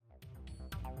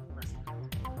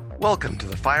Welcome to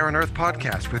the Fire and Earth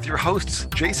podcast with your hosts,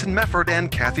 Jason Mefford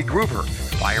and Kathy Groover.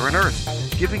 Fire and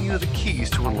Earth, giving you the keys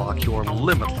to unlock your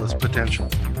limitless potential.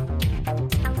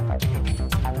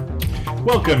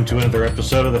 Welcome to another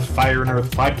episode of the Fire and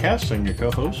Earth podcast. I'm your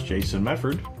co-host, Jason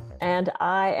Mefford. And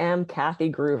I am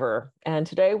Kathy Groover. And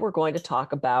today we're going to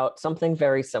talk about something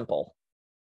very simple.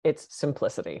 It's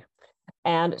simplicity.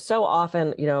 And so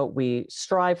often, we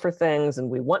strive for things and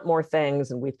we want more things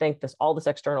and we think all this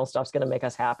external stuff's going to make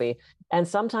us happy. And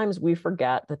sometimes we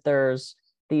forget that there's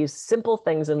these simple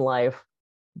things in life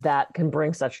that can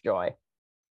bring such joy.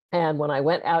 And when I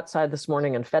went outside this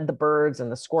morning and fed the birds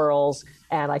and the squirrels,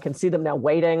 and I can see them now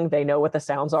waiting, they know what the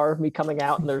sounds are of me coming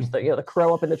out. And there's the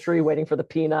crow up in the tree waiting for the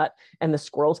peanut, and the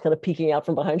squirrels kind of peeking out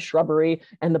from behind shrubbery,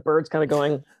 and the birds kind of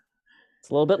going, it's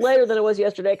a little bit later than it was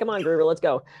yesterday. Come on, Groover, let's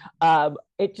go.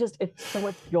 It's so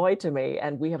much joy to me.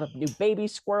 And we have a new baby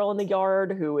squirrel in the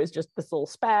yard who is just this little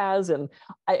spaz. And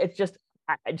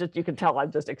you can tell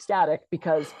I'm just ecstatic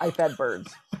because I fed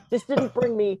birds. This didn't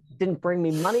bring me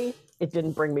money. It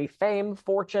didn't bring me fame,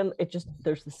 fortune.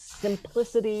 There's the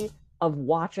simplicity of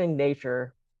watching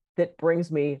nature that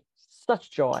brings me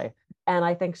such joy. And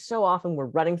I think so often we're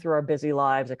running through our busy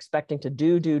lives expecting to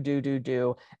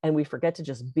do, and we forget to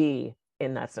just be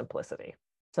in that simplicity.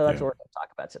 So that's what we're going to talk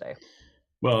about today.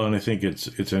 Well, and I think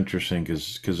it's interesting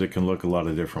because it can look a lot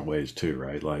of different ways too,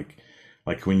 right? Like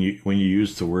when you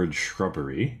use the word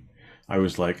shrubbery, I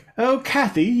was like, oh,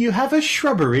 Kathy, you have a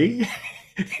shrubbery.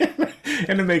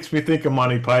 And it makes me think of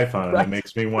Monty Python, and it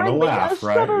makes me want to laugh,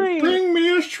 right? Bring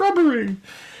me a shrubbery,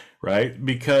 right?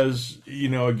 Because,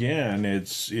 again,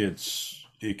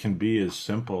 it can be as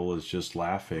simple as just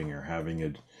laughing or having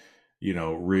a,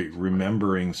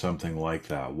 remembering something like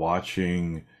that,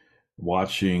 watching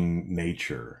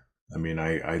nature. I mean,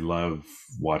 I love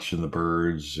watching the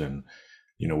birds, and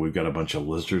we've got a bunch of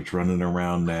lizards running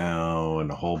around now,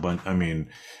 and a whole bunch. I mean,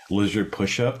 lizard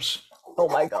push-ups. Oh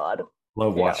my God.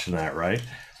 Love watching that, right?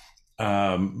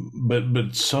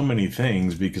 But so many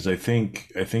things, because I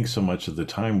think so much of the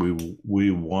time we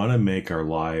want to make our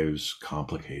lives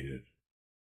complicated.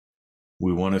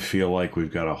 We want to feel like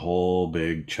we've got a whole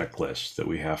big checklist that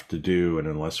we have to do, and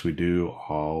unless we do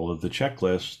all of the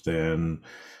checklist, then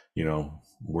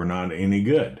we're not any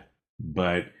good.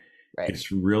 But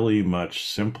It's really much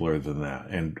simpler than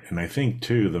that, and I think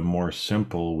too, the more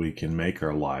simple we can make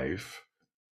our life,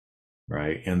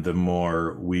 right, and the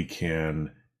more we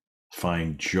can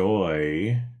find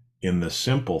joy in the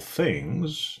simple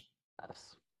things,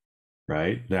 Yes.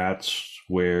 right? That's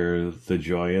where the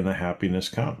joy and the happiness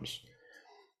comes.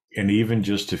 And even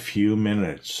just a few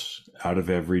minutes out of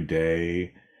every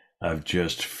day of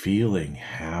just feeling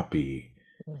happy,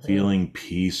 feeling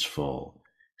peaceful,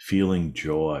 feeling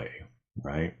joy,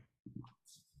 right?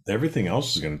 Everything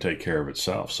else is going to take care of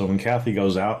itself. So when Kathy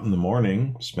goes out in the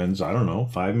morning, spends,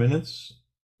 5 minutes.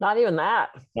 Not even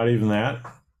that. Not even that.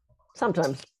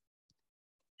 Sometimes.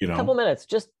 A couple minutes,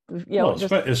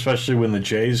 especially when the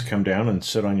Jays come down and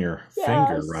sit on your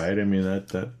finger, right? I mean,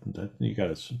 that you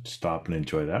got to stop and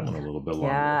enjoy that one a little bit longer.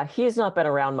 Yeah, he's not been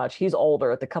around much. He's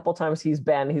older. The couple times he's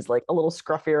like a little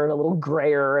scruffier and a little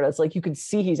grayer, and it's like you can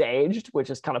see he's aged, which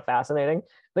is kind of fascinating.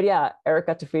 But yeah, Eric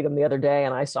got to feed him the other day,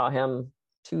 and I saw him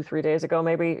 2-3 days ago,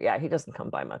 maybe. Yeah, he doesn't come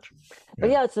by much.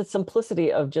 But yeah, it's the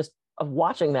simplicity of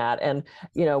watching that. And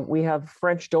we have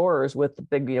French doors with the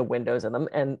big windows in them,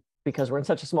 and because we're in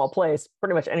such a small place,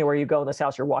 pretty much anywhere you go in this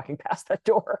house, you're walking past that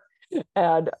door.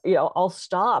 And I'll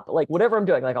stop, like whatever I'm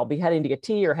doing, like I'll be heading to get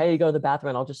tea or heading to go to the bathroom,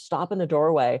 and I'll just stop in the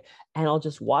doorway and I'll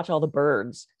just watch all the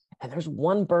birds. And there's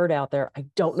one bird out there, I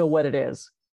don't know what it is.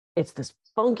 It's this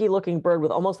funky looking bird with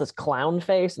almost this clown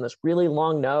face and this really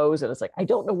long nose, and it's like, I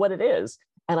don't know what it is.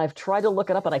 And I've tried to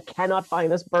look it up and I cannot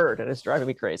find this bird, and it's driving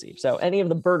me crazy. So any of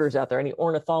the birders out there, any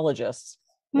ornithologists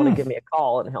want to give me a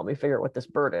call and help me figure out what this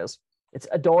bird is. It's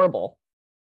adorable.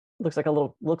 Looks like a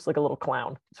little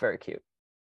clown. It's very cute.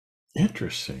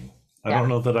 Interesting. I don't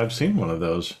know that I've seen one of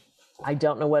those. I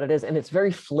don't know what it is, and it's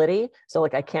very flitty. So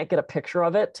I can't get a picture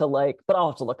of it but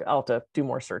I'll have to look. I'll have to do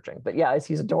more searching. But yeah,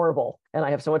 he's adorable, and I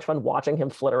have so much fun watching him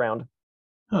flit around.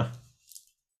 Huh.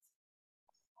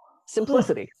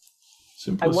 Simplicity.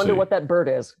 I wonder what that bird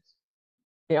is.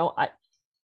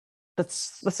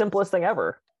 That's the simplest thing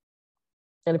ever.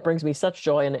 And it brings me such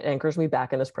joy, and it anchors me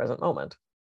back in this present moment.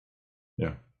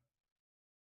 Yeah.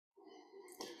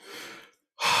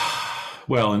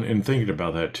 Well, and thinking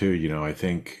about that too, I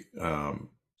think I'm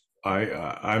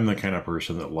the kind of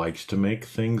person that likes to make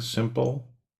things simple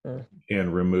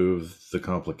and remove the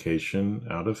complication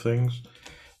out of things.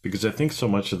 Because I think so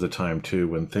much of the time too,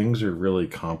 when things are really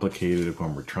complicated,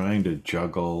 when we're trying to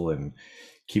juggle and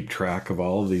keep track of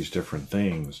all of these different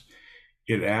things,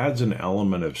 it adds an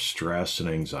element of stress and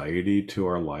anxiety to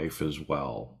our life as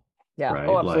well. Yeah. Oh, Right?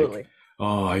 Like, absolutely.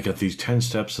 oh, I got these 10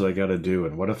 steps that I got to do.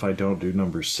 And what if I don't do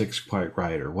number 6 quite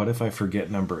right? Or what if I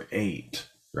forget number 8?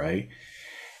 Right?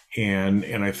 And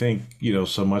I think,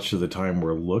 so much of the time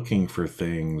we're looking for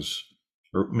things,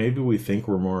 or maybe we think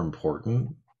we're more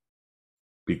important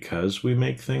because we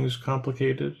make things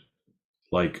complicated.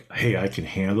 Like, hey, I can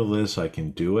handle this, I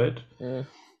can do it. Mm.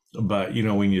 But,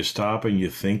 when you stop and you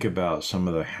think about some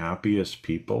of the happiest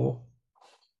people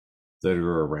that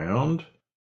are around,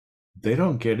 they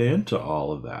don't get into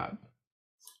all of that,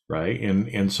 right?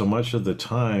 And so much of the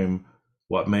time,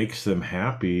 what makes them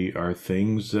happy are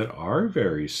things that are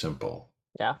very simple.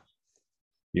 Yeah.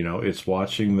 It's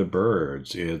watching the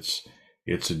birds. It's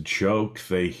a joke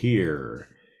they hear.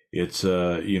 It's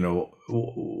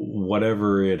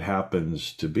whatever it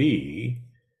happens to be,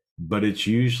 but it's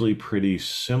usually pretty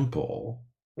simple.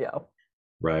 Yeah.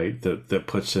 Right? That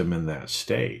puts them in that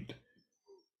state.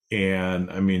 And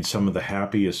I mean, some of the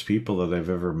happiest people that I've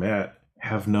ever met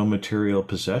have no material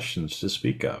possessions to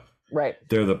speak of. Right.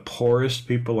 They're the poorest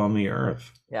people on the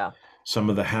earth. Yeah. Some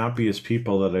of the happiest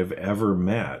people that I've ever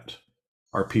met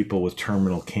are people with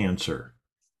terminal cancer.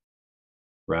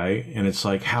 Right? And it's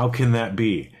like, how can that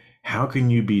be? How can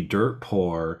you be dirt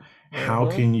poor? How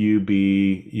can you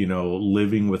be,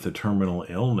 living with a terminal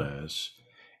illness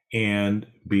and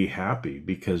be happy?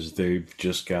 Because they've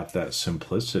just got that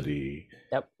simplicity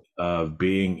of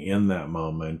being in that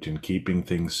moment and keeping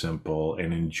things simple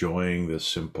and enjoying the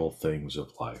simple things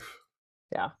of life.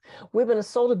 Yeah. We've been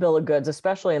sold a bill of goods,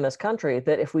 especially in this country,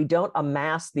 that if we don't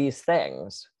amass these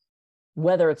things,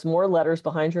 whether it's more letters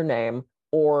behind your name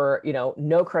or,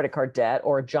 no credit card debt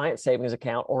or a giant savings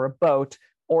account or a boat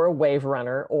or a wave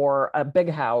runner or a big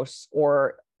house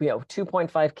or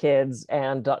 2.5 kids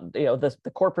and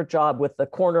the corporate job with the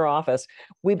corner office,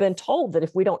 we've been told that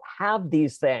if we don't have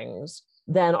these things,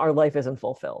 then our life isn't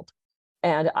fulfilled.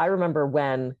 And I remember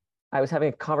when I was having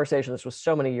a conversation, this was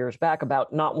so many years back,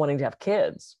 about not wanting to have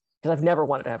kids, because I've never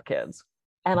wanted to have kids.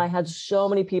 And I had so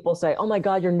many people say, oh my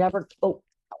God, you're never,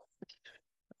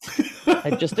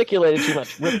 I gesticulated too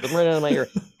much, ripped them right out of my ear.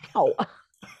 Ow.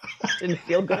 Didn't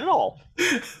feel good at all.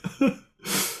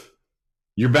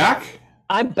 You're back?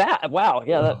 I'm back. Wow.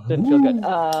 Yeah, that didn't feel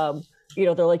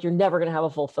good. They're like, you're never going to have a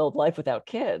fulfilled life without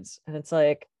kids. And it's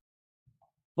like,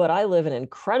 but I live an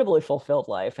incredibly fulfilled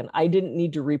life and I didn't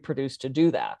need to reproduce to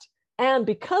do that. And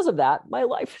because of that, my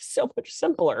life is so much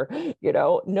simpler.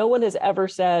 No one has ever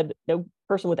said, no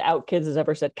person without kids has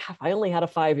ever said, God, if I only had a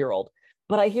 5-year-old.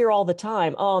 But I hear all the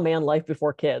time, oh man, life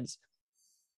before kids.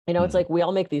 It's like we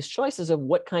all make these choices of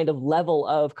what kind of level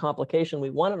of complication we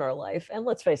want in our life. And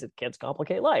let's face it, kids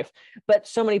complicate life. But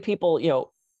so many people,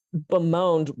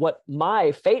 bemoaned what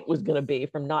my fate was going to be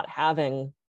from not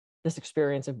having this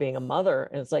experience of being a mother.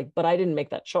 And it's like, but I didn't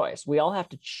make that choice. We all have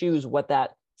to choose what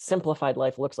that simplified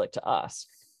life looks like to us.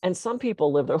 And some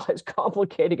people live their lives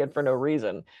complicating it for no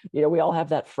reason. We all have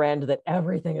that friend that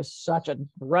everything is such a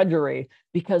drudgery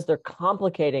because they're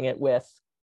complicating it with,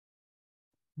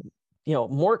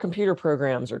 more computer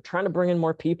programs or trying to bring in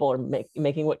more people or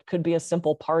making what could be a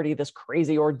simple party this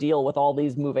crazy ordeal with all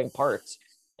these moving parts.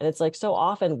 And it's like, so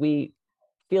often we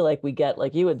feel like we get,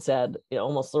 like you had said,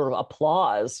 almost sort of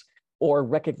applause or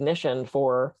recognition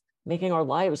for making our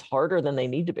lives harder than they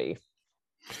need to be.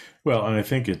 Well, and I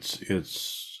think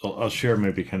I'll share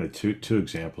maybe kind of two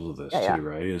examples of this too,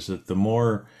 right? Is that the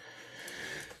more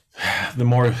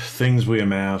things we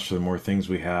amass or the more things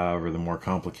we have or the more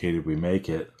complicated we make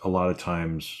it, a lot of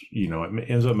times, it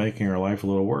ends up making our life a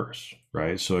little worse,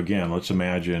 right? So again, let's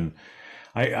imagine,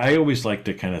 I always like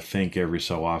to kind of think every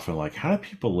so often, like, how do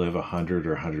people live 100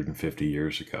 or 150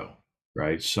 years ago,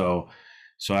 right? So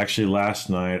actually last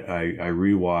night I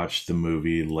rewatched the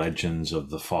movie Legends of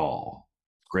the Fall.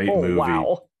 Great movie.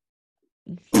 Wow.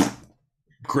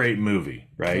 Great movie,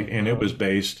 right? And it was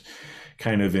based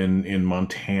kind of in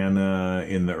Montana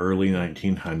in the early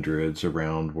 1900s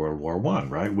around World War I,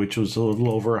 right? Which was a little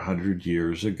over 100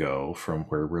 years ago from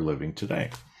where we're living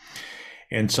today.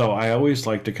 And so I always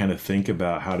like to kind of think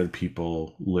about how did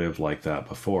people live like that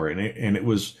before? And it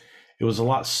was a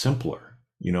lot simpler.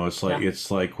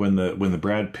 It's like when the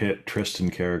Brad Pitt Tristan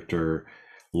character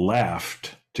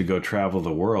left to go travel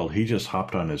the world, he just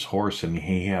hopped on his horse and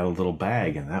he had a little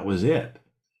bag and that was it.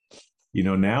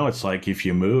 Now it's like if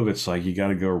you move, it's like you got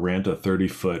to go rent a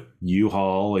 30-foot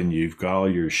U-Haul and you've got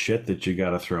all your shit that you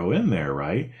got to throw in there,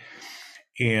 right?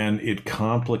 And it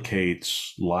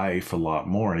complicates life a lot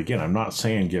more. And again, I'm not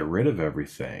saying get rid of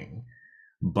everything,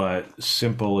 but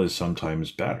simple is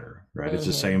sometimes better, right? Mm-hmm. It's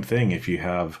the same thing. If you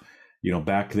have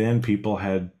Back then people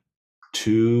had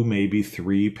 2, maybe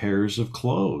 3 pairs of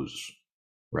clothes,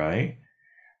 right?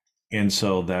 And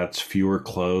so that's fewer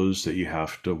clothes that you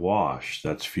have to wash.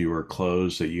 That's fewer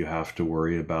clothes that you have to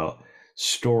worry about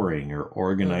storing or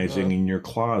organizing in your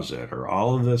closet or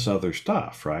all of this other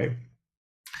stuff, right?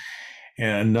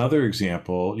 And another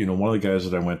example, one of the guys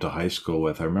that I went to high school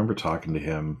with, I remember talking to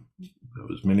him, it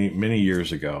was many, many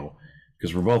years ago,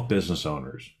 because we're both business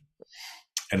owners.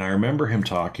 And I remember him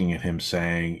talking and him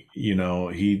saying,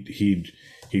 he'd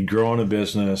grown a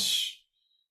business,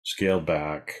 scaled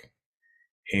back.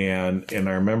 And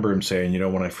I remember him saying,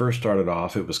 when I first started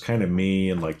off, it was kind of me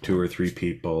and like 2 or 3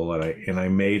 people. And I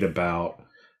made about,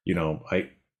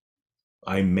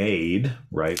 I made,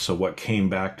 right? So what came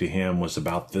back to him was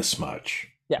about this much,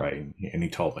 right? And he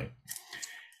told me.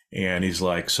 And he's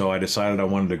like, so I decided I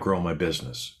wanted to grow my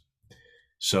business.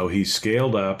 So he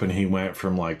scaled up and he went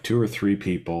from like 2 or 3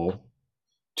 people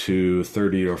to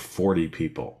 30 or 40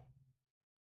 people.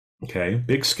 Okay,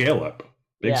 big scale up.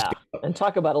 Scale up. And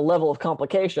talk about a level of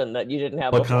complication that you didn't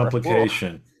have before.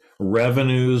 Complication.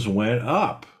 Revenues went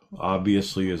up,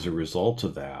 obviously, as a result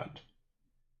of that.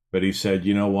 But he said,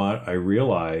 you know what? I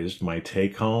realized my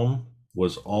take home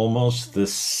was almost the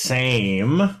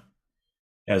same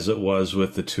as it was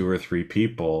with the 2 or 3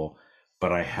 people,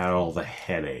 but I had all the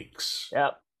headaches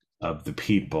of the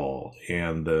people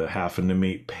and the having to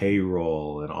meet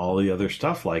payroll and all the other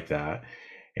stuff like that.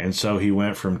 And so he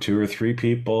went from 2 or 3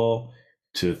 people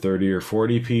to 30 or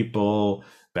 40 people,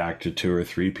 back to 2 or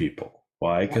 3 people.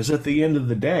 Why? Because at the end of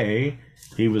the day,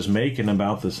 he was making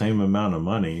about the same amount of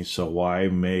money. So why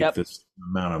make this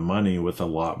amount of money with a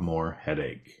lot more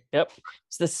headache?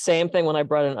 It's the same thing when I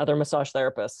brought in other massage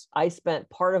therapists. I spent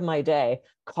part of my day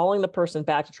calling the person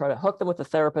back to try to hook them with the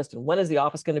therapist. And when is the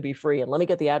office going to be free? And let me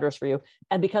get the address for you.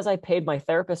 And because I paid my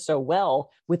therapist so well,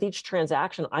 with each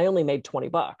transaction, I only made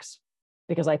 $20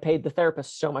 because I paid the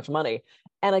therapist so much money.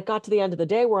 And I got to the end of the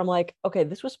day where I'm like, okay,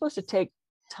 this was supposed to take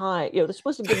time. This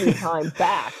was supposed to give me time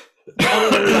back.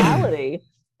 And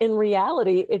in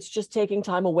reality, it's just taking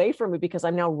time away from me because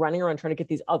I'm now running around trying to get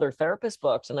these other therapist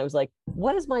books. And I was like,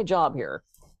 what is my job here?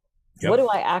 What do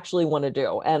I actually want to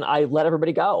do? And I let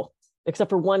everybody go, except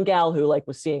for one gal who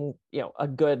was seeing, a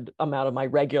good amount of my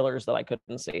regulars that I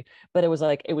couldn't see. But it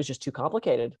was just too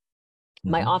complicated.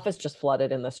 My office just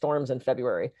flooded in the storms in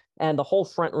February, and the whole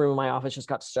front room of my office just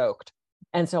got soaked.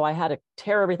 And so I had to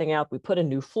tear everything out. We put in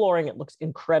new flooring. It looks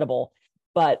incredible.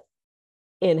 But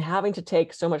in having to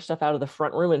take so much stuff out of the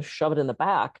front room and shove it in the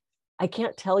back, I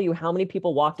can't tell you how many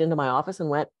people walked into my office and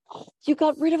went, you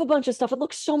got rid of a bunch of stuff. It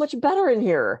looks so much better in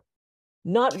here.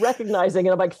 Not recognizing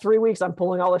in like 3 weeks, I'm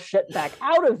pulling all the shit back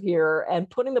out of here and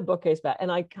putting the bookcase back.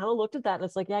 And I kind of looked at that and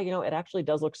it's like, it actually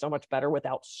does look so much better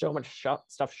without so much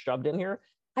stuff shoved in here.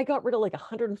 I got rid of like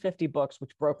 150 books,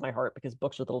 which broke my heart because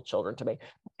books are little children to me.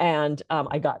 And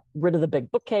I got rid of the big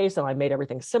bookcase and I made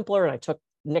everything simpler and I took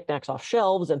knickknacks off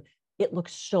shelves and it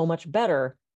looks so much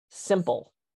better,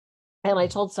 simple. And I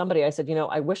told somebody, I said,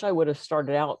 I wish I would have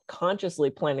started out consciously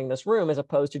planning this room as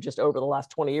opposed to just over the last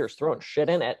 20 years throwing shit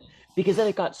in it, because then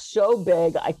it got so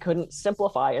big, I couldn't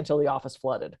simplify until the office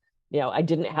flooded. I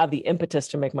didn't have the impetus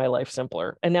to make my life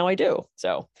simpler. And now I do.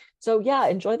 So yeah,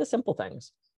 enjoy the simple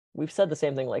things. We've said the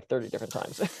same thing like 30 different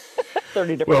times.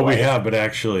 30 different Well, ways. we have, but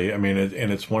actually, and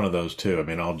it's one of those too.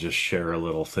 I'll just share a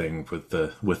little thing with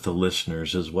the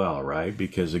listeners as well, right?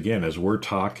 Because again, as we're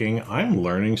talking, I'm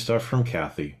learning stuff from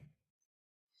Kathy,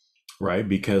 right?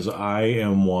 Because I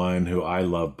am one who I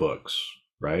love books,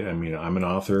 right? I'm an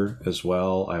author as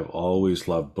well. I've always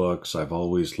loved books. I've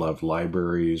always loved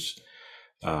libraries.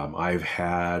 I've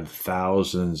had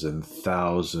thousands and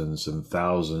thousands and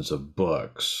thousands of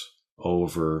books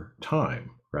over time,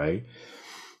 right?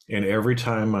 And every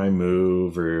time I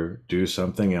move or do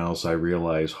something else, I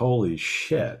realize, holy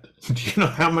shit, do you know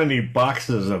how many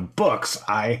boxes of books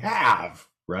I have,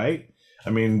 right?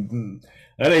 That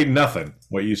ain't nothing,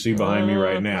 what you see behind me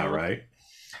right now, right?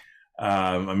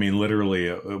 Literally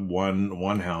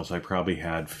one house, I probably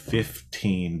had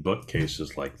 15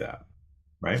 bookcases like that,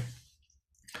 right?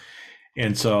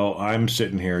 And so I'm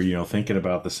sitting here, thinking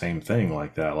about the same thing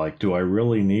like that. Like, do I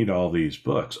really need all these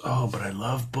books? Oh, but I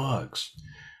love books.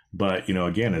 But,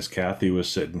 again, as Kathy was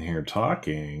sitting here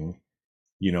talking,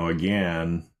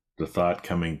 again, the thought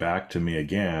coming back to me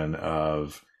again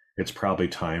of it's probably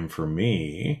time for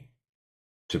me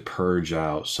to purge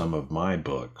out some of my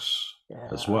books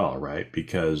as well, right?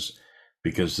 Because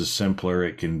the simpler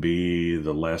it can be,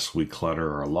 the less we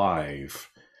clutter our life.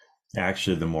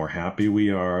 Actually, the more happy we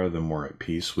are, the more at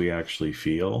peace we actually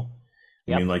feel.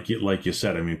 I mean, like you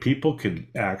said, I mean, people could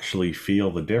actually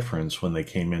feel the difference when they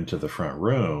came into the front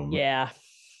room. Yeah.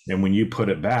 And when you put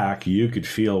it back, you could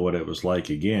feel what it was like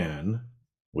again,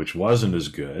 which wasn't as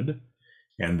good.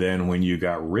 And then when you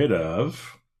got rid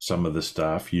of some of the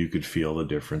stuff, you could feel the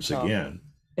difference again.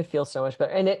 It feels so much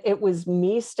better. And it was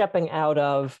me stepping out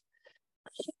of,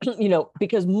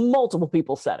 because multiple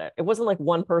people said it. It wasn't like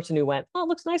one person who went, oh, it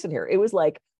looks nice in here. It was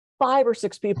like 5 or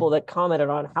 6 people that commented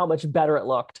on how much better it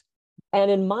looked. And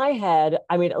in my head,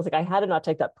 I mean, it was like I had to not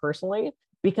take that personally,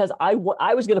 because I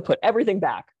was going to put everything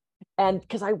back, and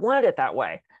because I wanted it that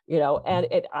way,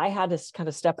 and I had to kind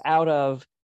of step out of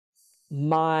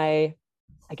my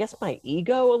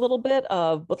ego a little bit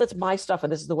of, well, that's my stuff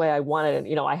and this is the way I want it.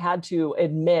 And, I had to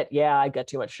admit, I got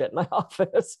too much shit in my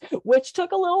office, which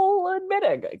took a little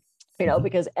admitting,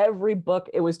 because every book,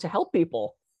 it was to help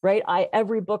people, right?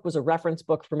 Every book was a reference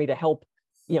book for me to help.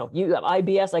 You have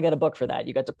IBS, I got a book for that.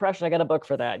 You got depression, I got a book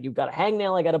for that. You've got a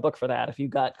hangnail, I got a book for that. If you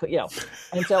got,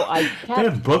 and so I kept... They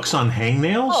have books on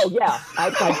hangnails? Oh, yeah. I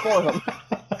tried 4 of them.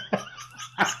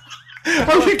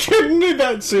 Are you kidding me?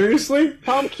 That seriously?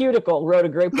 Tom Cuticle wrote a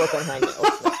great book on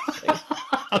hangnails.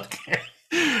 Okay.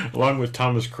 Along with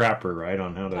Thomas Crapper, right?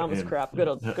 On how to... Good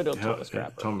old Thomas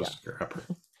Crapper. Thomas Crapper.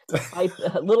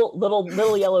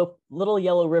 Little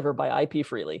Yellow River by I.P.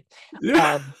 Freely.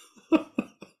 Yeah.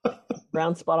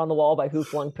 Brown Spot on the Wall by Who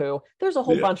Flung Poo. There's a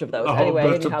whole bunch of those. Anyway,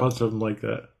 a bunch of them like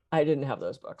that. I didn't have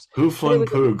those books. Who Flung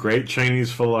Poo, great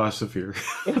Chinese philosopher.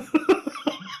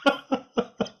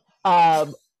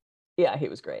 Yeah, he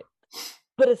was great.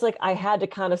 But it's like I had to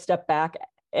kind of step back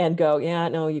and go, yeah,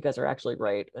 no, you guys are actually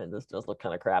right. And this does look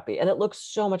kind of crappy. And it looks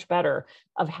so much better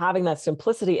of having that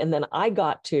simplicity. And then I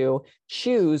got to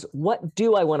choose, what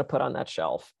do I want to put on that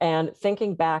shelf? And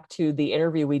thinking back to the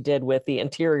interview we did with the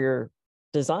interior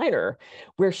designer,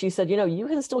 where she said, you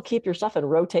can still keep your stuff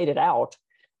and rotate it out.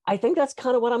 I think that's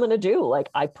kind of what I'm going to do. Like,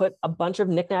 I put a bunch of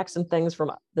knickknacks and things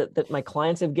from that my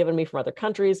clients have given me from other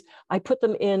countries. I put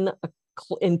them in a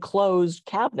enclosed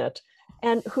cabinet,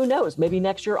 and who knows, maybe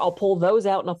next year I'll pull those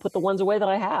out and I'll put the ones away that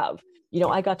I have.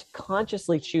 I got to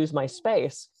consciously choose my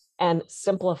space and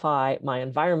simplify my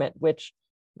environment, which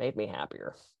made me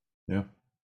happier. Yeah.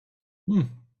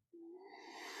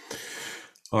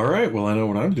 All right. Well, I know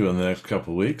what I'm doing the next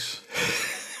couple of weeks.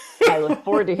 I look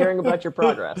forward to hearing about your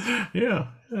progress. Yeah.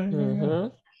 Mm-hmm.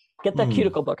 Get that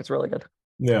Cuticle book. It's really good.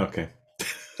 Yeah. Okay.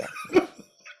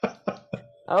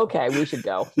 Okay, we should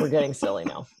go. We're getting silly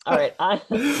now. All right.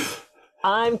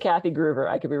 I'm Kathy Groover.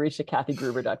 I can be reached at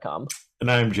kathygruver.com.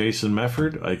 And I'm Jason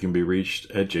Mefford. I can be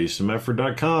reached at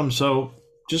jasonmefford.com. So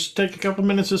just take a couple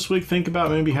minutes this week. Think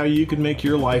about maybe how you can make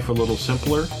your life a little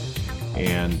simpler.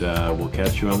 And we'll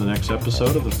catch you on the next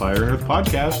episode of the Fire and Earth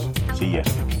podcast. See ya.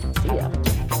 See ya.